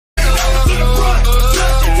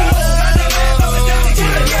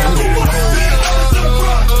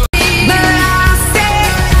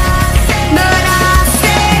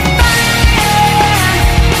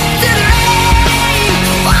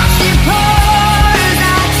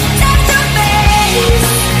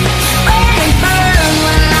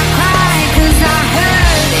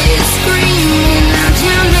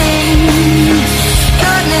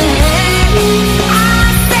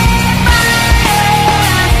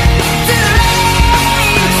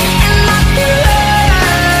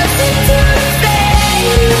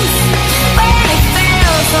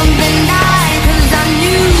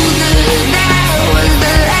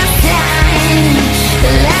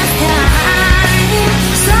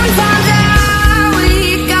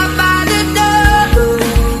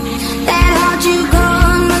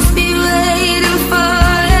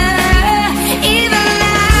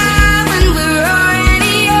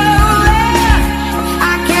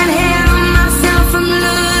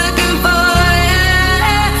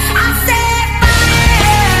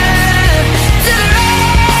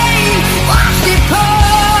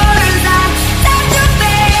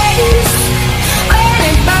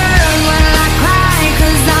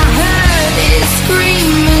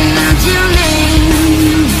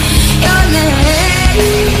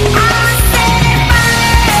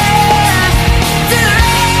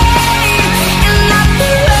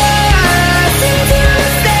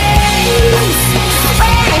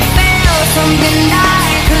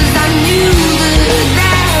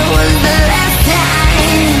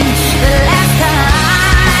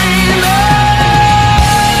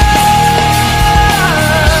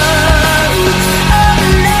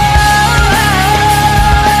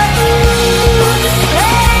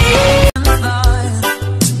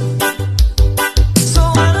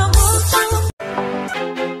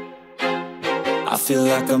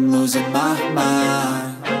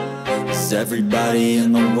Is everybody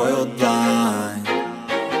in the world blind?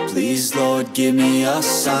 Please, Lord, give me a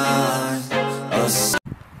sign, a sign.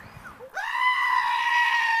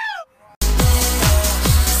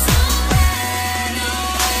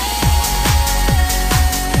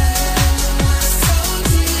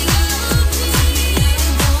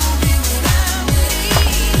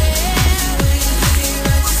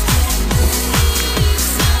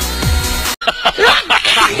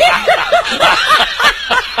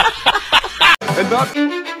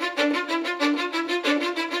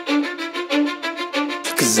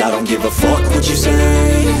 Cause I don't give a fuck what you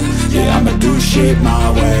say. Yeah, I'ma do shit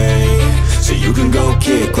my way. So you can go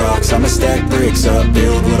kick rocks, I'ma stack bricks up,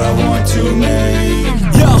 build what I want to make.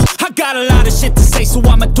 Yo, I got a lot of shit to say, so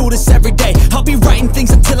I'ma do this every day. I'll be writing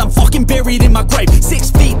things until I'm fucking buried in my grave.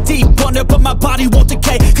 6 feet deep under, but my body won't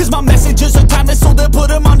decay. Cause my messages are timeless, so they'll put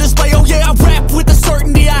them on display. Oh yeah, I rap with a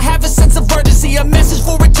certainty, I have a sense of urgency. A message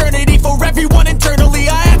for eternity, for everyone internally.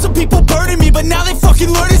 I had some people burning me, but now they fucking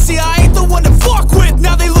learn to see I ain't the one to fuck with,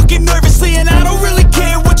 now they looking nervously. And I don't really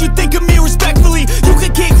care what you think of me, respectfully. You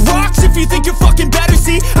can kick rocks if you think you're fucking better,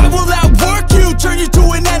 see. I will outwork you, turn you to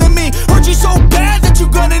an enemy. Hurt you so bad that you're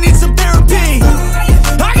gonna need some therapy.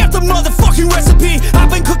 I got the motherfucking recipe, I've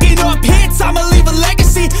been cooking up hits, I'ma leave a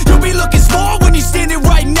legacy. You'll be looking small when you're standing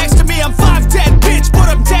right next to me. I'm 5'10", bitch, but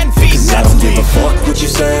I'm 10 feet. Cause I don't give a fuck what you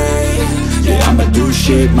say. Yeah, I'ma do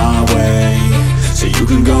shit my way. So you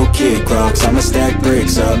can go kick rocks, I'ma stack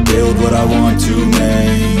bricks up, build what I want to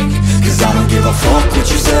make. Cause I don't give a fuck what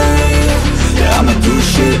you say. Yeah, I'ma do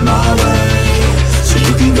shit my way. So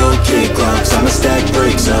you can go kick rocks, I'ma stack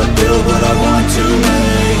bricks up, build what I want to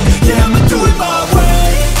make. Yeah, I'ma do it my way.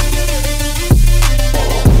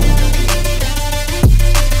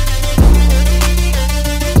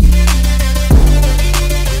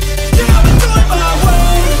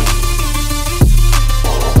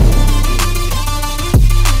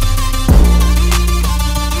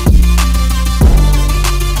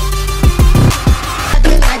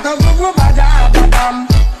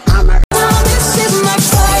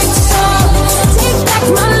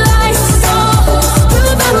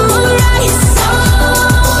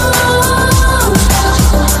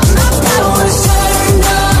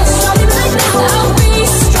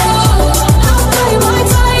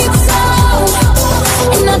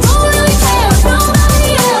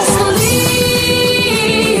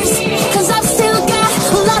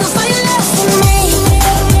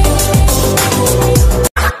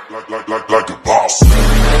 Like a boss.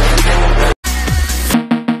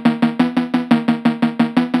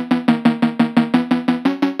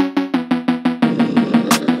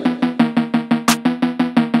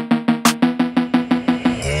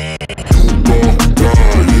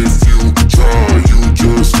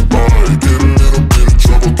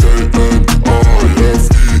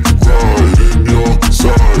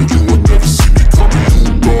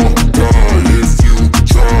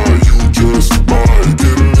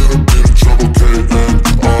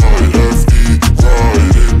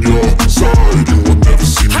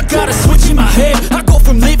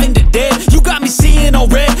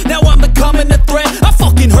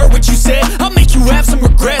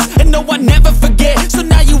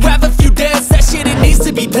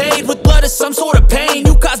 Some sort of pain,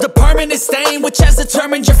 you caused a permanent stain, which has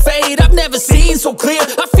determined your fate. I've never seen so clear,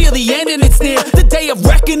 I feel the end and it's near. The day of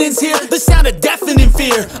reckoning's here, the sound of deafening fear.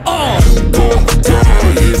 You won't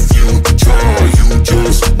die if you try, you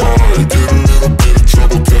just might get a little bit of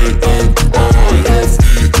trouble, K-N-I-F-E.